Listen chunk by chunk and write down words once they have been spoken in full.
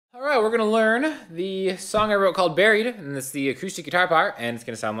So we're going to learn the song I wrote called Buried, and it's the acoustic guitar part, and it's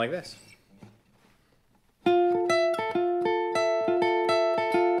going to sound like this.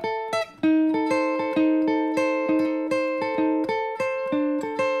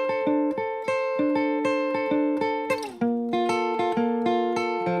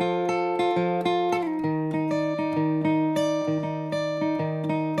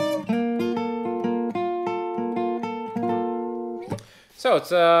 So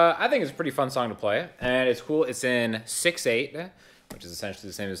it's I think it's a pretty fun song to play, and it's cool. It's in 6/8, which is essentially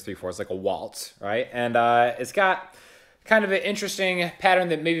the same as 3/4. It's like a waltz, right? And it's got kind of an interesting pattern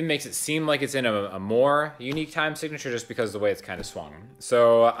that maybe makes it seem like it's in a more unique time signature just because of the way it's kind of swung.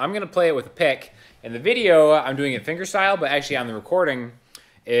 So I'm gonna play it with a pick. In the video, I'm doing it fingerstyle, but actually on the recording,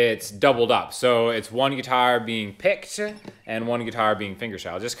 it's doubled up. So it's one guitar being picked and one guitar being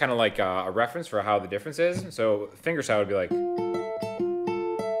fingerstyle, just kind of like a reference for how the difference is. So fingerstyle would be like.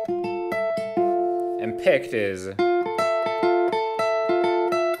 And picked is.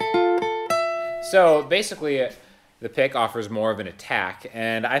 So basically, the pick offers more of an attack,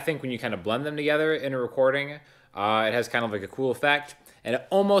 and I think when you kind of blend them together in a recording, it has kind of like a cool effect, and it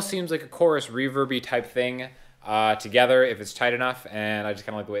almost seems like a chorus reverby type thing together if it's tight enough, and I just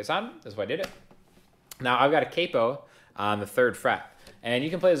kind of like the way it sounded. That's why I did it. Now I've got a capo on the 3rd fret, and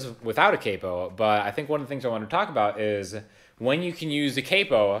you can play this without a capo, but I think one of the things I want to talk about is when you can use the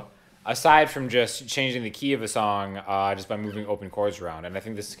capo aside from just changing the key of a song just by moving open chords around. And I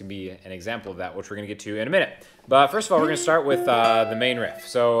think this can be an example of that, which we're going to get to in a minute. But first of all, we're going to start with the main riff.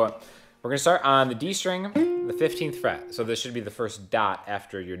 So we're going to start on the D string, the 15th fret. So this should be the first dot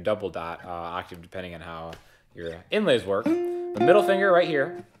after your double dot octave, depending on how your inlays work. The middle finger right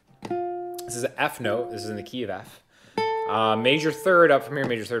here. This is an F note. This is in the key of F. Major 3rd up from here.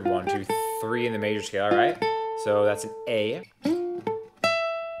 Major 3rd, 1, 2, 3 in the major scale, all right? So that's an A.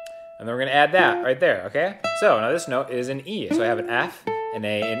 And then we're going to add that right there, okay? So now this note is an E. So I have an F, an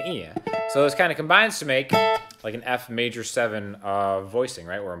A, and E. So this kind of combines to make like an F major 7 voicing,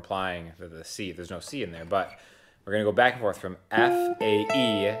 right? We're implying that the C, there's no C in there, but we're going to go back and forth from F, A,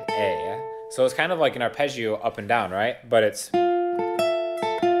 E, A. So it's kind of like an arpeggio up and down, right? But it's back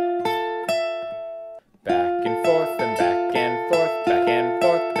and forth and back and forth, back and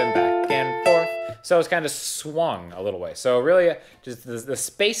forth and back and forth. So it's kind of swung a little way. So really, just the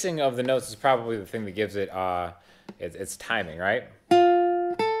spacing of the notes is probably the thing that gives it its timing, right?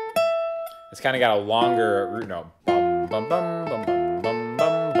 It's kind of got a longer root note. Bum, bum, bum, bum, bum, bum,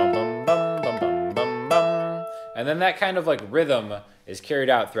 bum, bum, bum, bum, bum, bum, bum. And then that kind of like rhythm is carried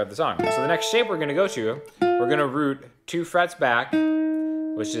out throughout the song. So the next shape we're going to go to, we're going to root 2 frets back,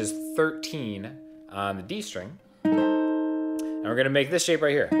 which is 13 on the D string. And we're going to make this shape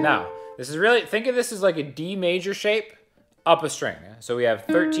right here. Now, this is really, think of this as like a D major shape up a string. So we have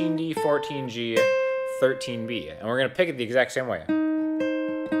 13D, 14G, 13B. And we're going to pick it the exact same way.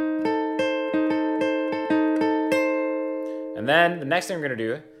 And then the next thing we're going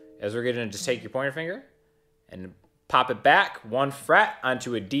to do is we're going to just take your pointer finger and pop it back 1 fret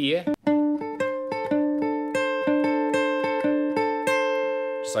onto a D.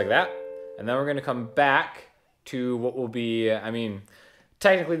 Just like that. And then we're going to come back to what will be, I mean,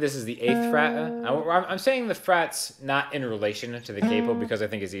 technically this is the 8th fret. I'm saying the frets not in relation to the capo because I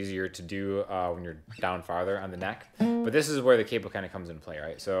think it's easier to do when you're down farther on the neck. But this is where the capo kind of comes into play,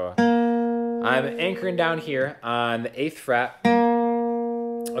 right? So I'm anchoring down here on the 8th fret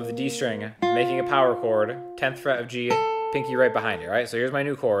of the D string, making a power chord, 10th fret of G, pinky right behind it, right? So here's my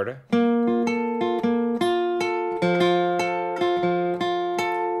new chord.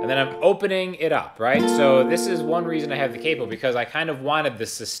 And then I'm opening it up, right? So this is one reason I have the capo, because I kind of wanted the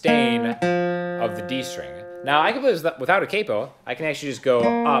sustain of the D string. Now I can play this without a capo. I can actually just go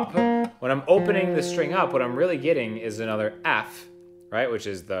up. When I'm opening the string up, what I'm really getting is another F, right? Which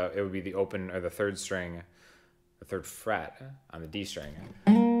is it would be the open, or the 3rd string, the 3rd fret on the D string.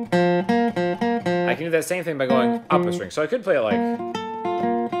 I can do that same thing by going up a string. So I could play it like,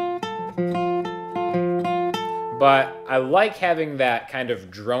 but I like having that kind of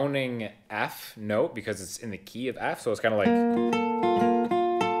droning F note because it's in the key of F. So it's kind of like,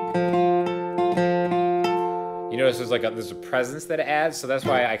 you notice there's a presence that it adds. So that's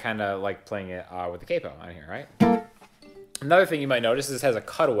why I kind of like playing it with the capo on here, right? Another thing you might notice is this has a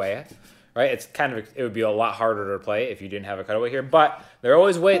cutaway, right? It's kind of, it would be a lot harder to play if you didn't have a cutaway here, but there are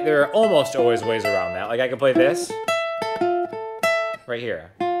almost always ways around that. Like I could play this right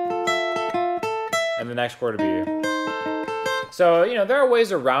here. And the next chord would be. So, you know, there are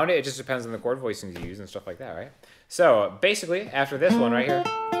ways around it. It just depends on the chord voicings you use and stuff like that, right? So, basically, after this one right here,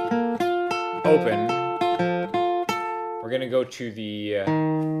 open, we're going to go to the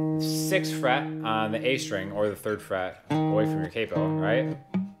 6th fret on the A string or the 3rd fret away from your capo, right?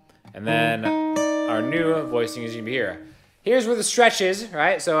 And then our new voicing is going to be here. Here's where the stretch is,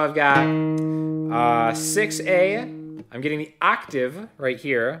 right? So I've got 6A. I'm getting the octave right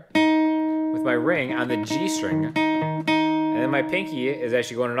here with my ring on the G string. And then my pinky is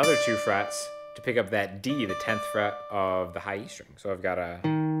actually going another 2 frets to pick up that D, the 10th fret of the high E string. So I've got a...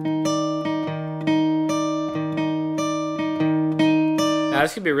 Now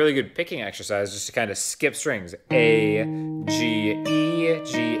this could be a really good picking exercise just to kind of skip strings. A, G, E,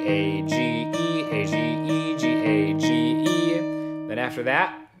 G, A, G, E, A, G, E, G, A, G, E. Then after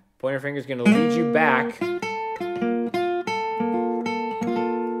that, pointer finger is going to lead you back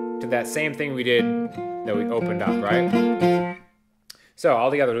to that same thing we did that we opened up, right? So all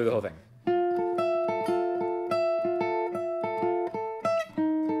together, do the whole thing.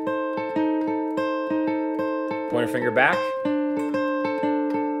 Pointer finger back.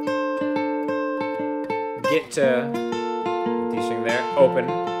 Get to D string there, open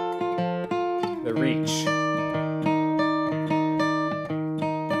the reach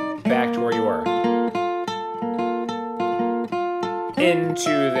back to where you were,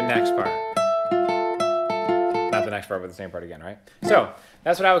 into the next part. Not the next part, but the same part again, right? So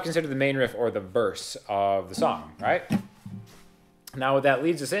that's what I would consider the main riff or the verse of the song, right? Now what that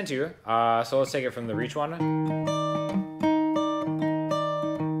leads us into, so let's take it from the reach one.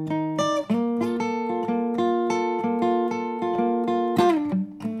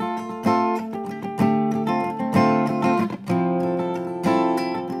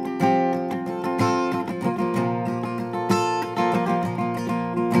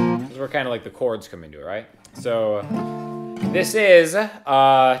 Kind of like the chords come into it, right? So this is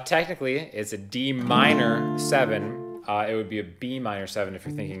technically it's a D minor 7. It would be a B minor 7 if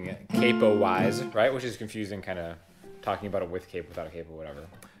you're thinking capo wise, right? Which is confusing, kind of talking about it with capo, without a capo, whatever.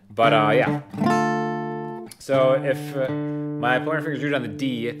 But yeah. So if my pointer finger's rooted on the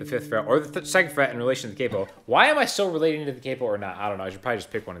D, the 5th fret, or the 2nd fret in relation to the capo, why am I still relating to the capo or not? I don't know. I should probably just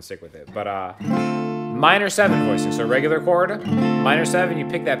pick one and stick with it. But minor 7 voicing, so regular chord, minor 7, you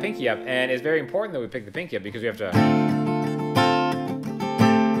pick that pinky up, and it's very important that we pick the pinky up because we have to...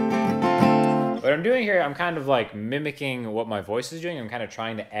 What I'm doing here, I'm kind of like mimicking what my voice is doing. I'm kind of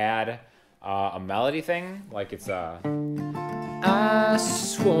trying to add a melody thing, like it's I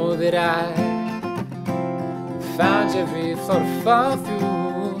swore that I found every flaw to fall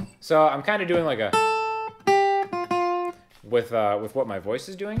through. So I'm kind of doing like a... with what my voice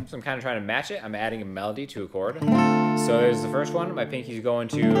is doing, so I'm kind of trying to match it. I'm adding a melody to a chord. So there's the first one. My pinky's going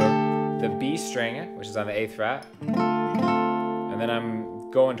to the B string, which is on the 8th fret, and then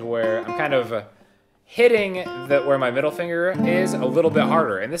I'm going to where I'm kind of hitting where my middle finger is a little bit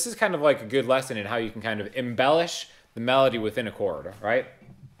harder. And this is kind of like a good lesson in how you can kind of embellish the melody within a chord, right?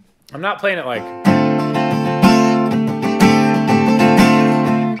 I'm not playing it like...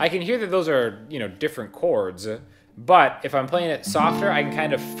 I can hear that those are, you know, different chords. But if I'm playing it softer, I can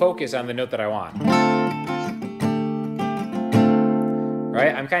kind of focus on the note that I want.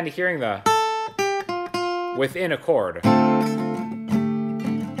 Right? I'm kind of hearing the within a chord.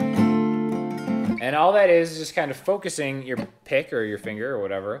 And all that is just kind of focusing your pick or your finger or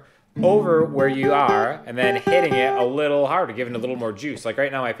whatever over where you are and then hitting it a little harder, giving it a little more juice. Like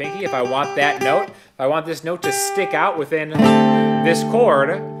right now my pinky, if I want that note, if I want this note to stick out within this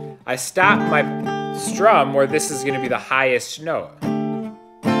chord, I stop my strum where this is going to be the highest note.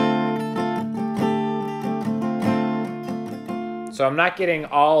 So I'm not getting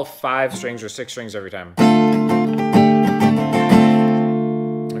all 5 strings or 6 strings every time.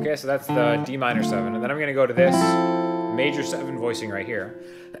 Okay, so that's the D minor 7. And then I'm going to go to this major 7 voicing right here,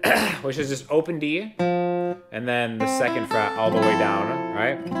 which is just open D, and then the 2nd fret all the way down,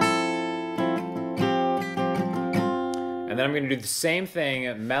 right? And then I'm going to do the same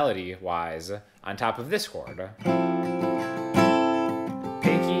thing melody-wise on top of this chord.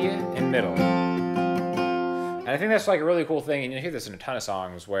 Pinky and middle. And I think that's like a really cool thing, and you hear this in a ton of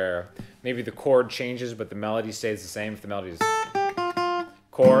songs where maybe the chord changes but the melody stays the same. If the melody is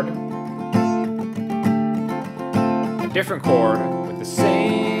chord, a different chord with the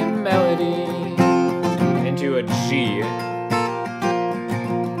same melody into a G.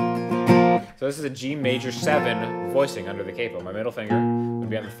 So this is a G major 7 voicing under the capo. My middle finger would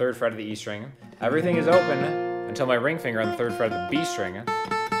be on the 3rd fret of the E string. Everything is open until my ring finger on the 3rd fret of the B string.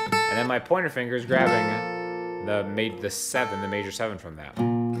 And then my pointer finger is grabbing the major 7 from that.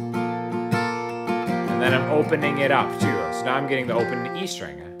 And then I'm opening it up too. So now I'm getting the open E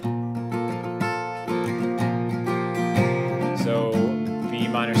string. So B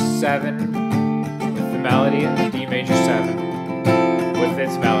minor 7 with the melody, D major 7 with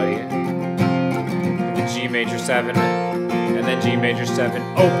its melody. major 7, and then G major 7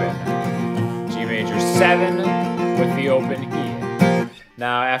 open. G major 7 with the open E.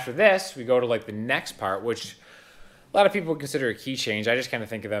 Now after this, we go to like the next part, which a lot of people consider a key change. I just kind of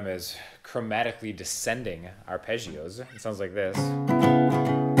think of them as chromatically descending arpeggios. It sounds like this.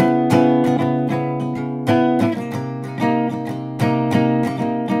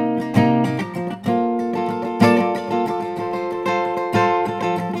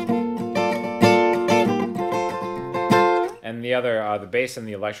 And the other, the bass and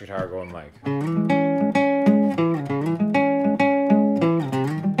the electric guitar are going like.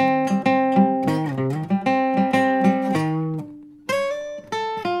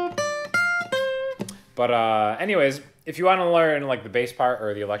 But anyways, if you want to learn like the bass part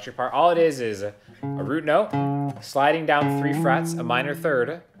or the electric part, all it is a root note sliding down 3 frets, a minor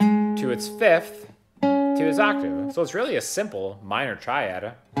third, to its 5th, to its octave. So it's really a simple minor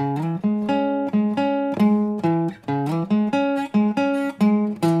triad.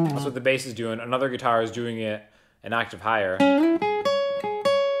 That's what the bass is doing. Another guitar is doing it an octave higher.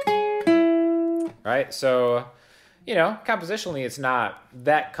 Right? So, you know, compositionally, it's not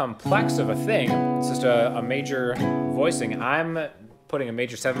that complex of a thing. It's just a major voicing. I'm putting a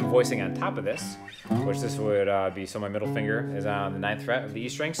major 7 voicing on top of this, which this would be, so my middle finger is on the 9th fret of the E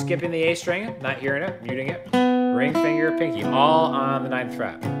string, skipping the A string, not hearing it, muting it, ring, finger, pinky, all on the 9th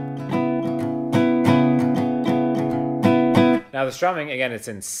fret. Now the strumming, again, it's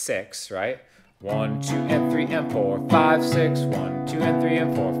in 6, right? 1, 2, and 3, and 4, 5, 6, 1, 2, and 3,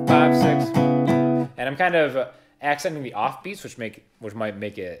 and 4, 5, 6. And I'm kind of accenting the offbeats, which might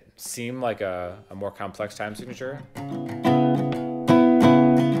make it seem like a more complex time signature.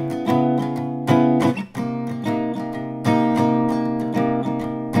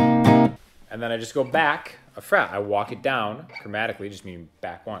 And then I just go back a fret. I walk it down chromatically, just mean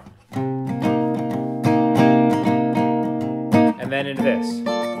back 1. And then into this.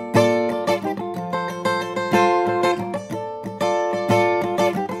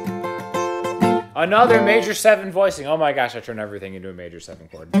 Another major 7 voicing. Oh my gosh, I turned everything into a major 7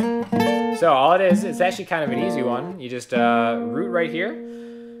 chord. So all it is, it's actually kind of an easy one. You just root right here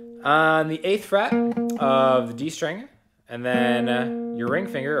on the 8th fret of the D string, and then your ring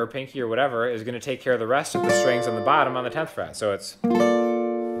finger or pinky or whatever is going to take care of the rest of the strings on the bottom on the 10th fret. So it's...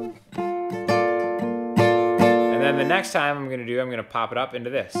 And then the next time I'm going to pop it up into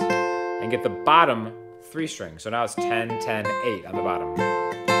this and get the bottom 3 strings. So now it's 10, 10, 8 on the bottom.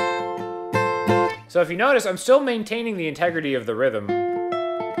 So if you notice, I'm still maintaining the integrity of the rhythm,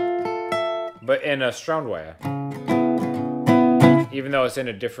 but in a strummed way. Even though it's in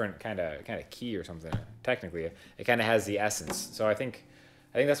a different kind of key or something, technically, it kind of has the essence. So I think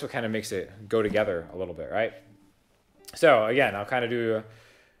that's what kind of makes it go together a little bit, right? So again, I'll kind of do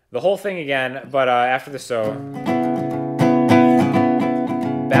the whole thing again, but after the so,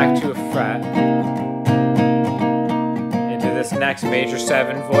 back to a fret, into this next major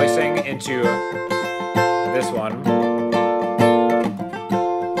 7 voicing, into this one.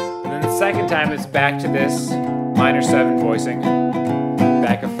 And then the second time it's back to this minor 7 voicing,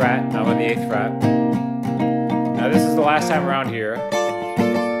 back a fret, now on the 8th fret. Now this is the last time around here.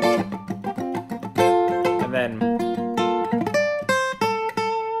 And then,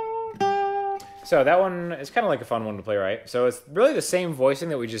 so that one is kind of like a fun one to play, right? So it's really the same voicing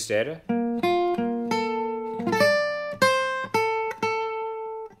that we just did.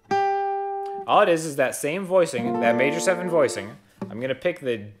 All it is that same voicing, that major 7 voicing. I'm going to pick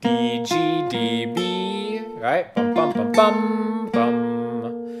the D, G, D, B, right? Bum, bum, bum, bum,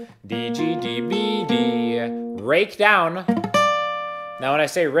 bum. D, G, D, B, D. Rake down. Now when I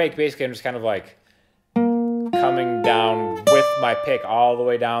say rake, basically I'm just kind of like coming down with my pick all the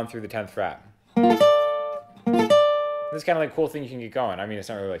way down through the 10th fret. This is kind of like a cool thing you can get going. I mean, it's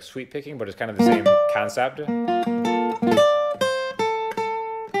not really like sweep picking, but it's kind of the same concept.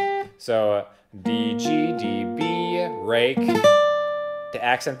 So D, G, D, B, rake, to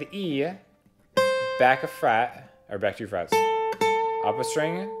accent the E, back a fret, or back 2 frets, up a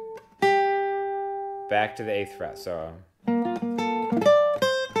string, back to the 8th fret. So a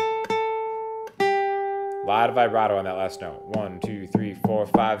lot of vibrato on that last note. 1, 2, 3, 4,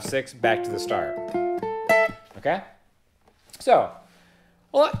 5, 6, back to the start. Okay? So,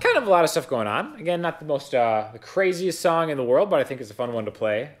 well, kind of a lot of stuff going on. Again, not the most, the craziest song in the world, but I think it's a fun one to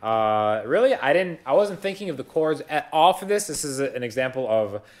play. Really, I wasn't thinking of the chords at all for this. This is an example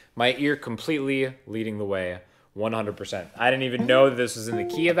of my ear completely leading the way, 100%. I didn't even know that this was in the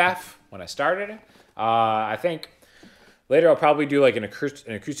key of F when I started. I think Later, I'll probably do like an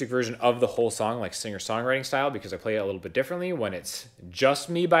acoustic version of the whole song, like singer-songwriting style, because I play it a little bit differently when it's just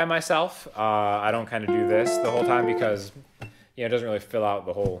me by myself. I don't kind of do this the whole time because, you know, it doesn't really fill out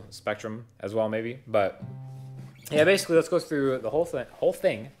the whole spectrum as well, maybe. But yeah, basically, let's go through the whole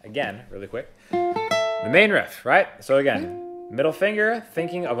thing again, really quick. The main riff, right? So again, middle finger,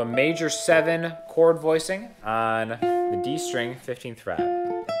 thinking of a major 7 chord voicing on the D string, 15th fret.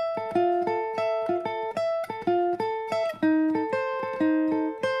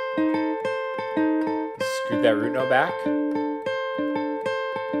 Scoot that root note back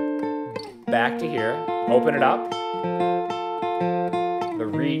to here, open it up, the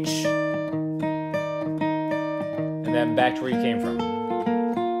reach, and then back to where you came from.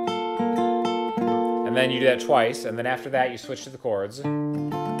 And then you do that twice, and then after that you switch to the chords.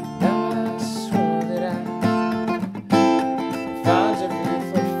 Now I swore that I found a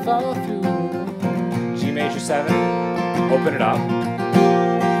roof would follow through. G major 7, open it up.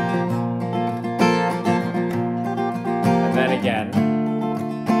 And then again,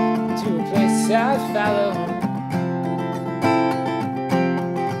 to a place I'd follow.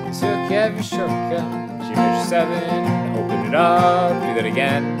 Took every shortcut. G major 7, open it up, do that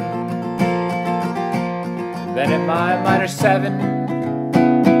again. Then in my minor 7,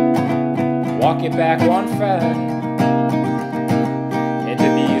 walk it back 1 fret into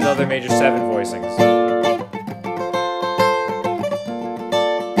these other major 7 voicings.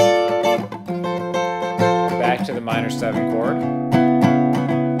 Back to the minor 7 chord.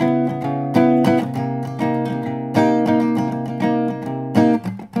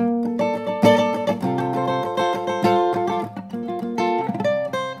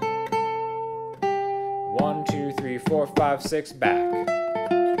 Four, 5, 6, back.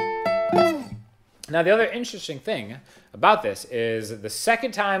 Now the other interesting thing about this is the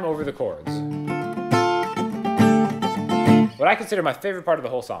second time over the chords. What I consider my favorite part of the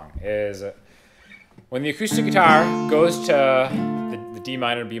whole song is when the acoustic guitar goes to the D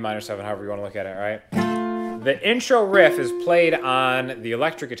minor, B minor 7, however you want to look at it, right? The intro riff is played on the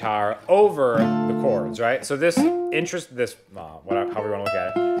electric guitar over the chords, right? So this however you want to look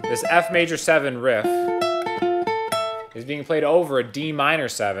at it, this F major 7 riff is being played over a D minor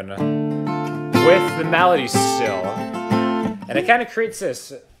 7 with the melody still. And it kind of creates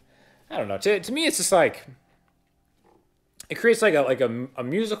this, I don't know, to me it's just like, it creates like a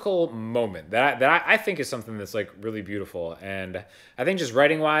musical moment that I think is something that's like really beautiful. And I think just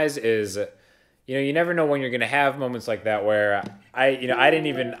writing wise is, you know, you never know when you're gonna have moments like that where I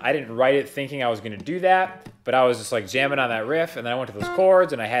didn't write it thinking I was gonna do that, but I was just like jamming on that riff, and then I went to those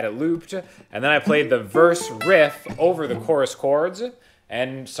chords and I had it looped, and then I played the verse riff over the chorus chords,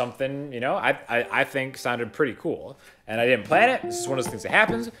 and something, you know, I think sounded pretty cool. And I didn't plan it. This is one of those things that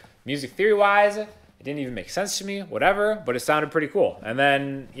happens. Music theory wise, it didn't even make sense to me, whatever, but it sounded pretty cool. And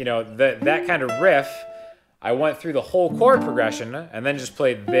then, you know, that kind of riff, I went through the whole chord progression and then just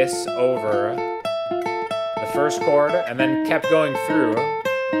played this over the first chord and then kept going through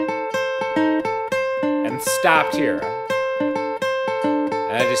and stopped here.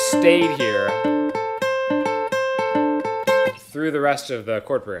 And I just stayed here through the rest of the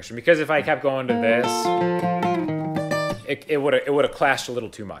chord progression. Because if I kept going to this, it would have clashed a little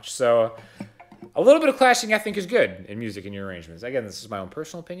too much. So a little bit of clashing I think is good in music and your arrangements. Again, this is my own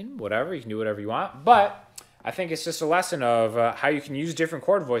personal opinion, whatever, you can do whatever you want, but I think it's just a lesson of how you can use different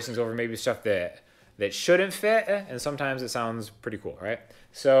chord voicings over maybe stuff that shouldn't fit, and sometimes it sounds pretty cool, right?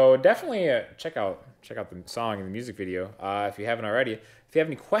 So definitely check out the song and the music video if you haven't already. If you have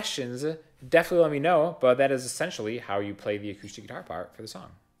any questions, definitely let me know, but that is essentially how you play the acoustic guitar part for the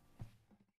song.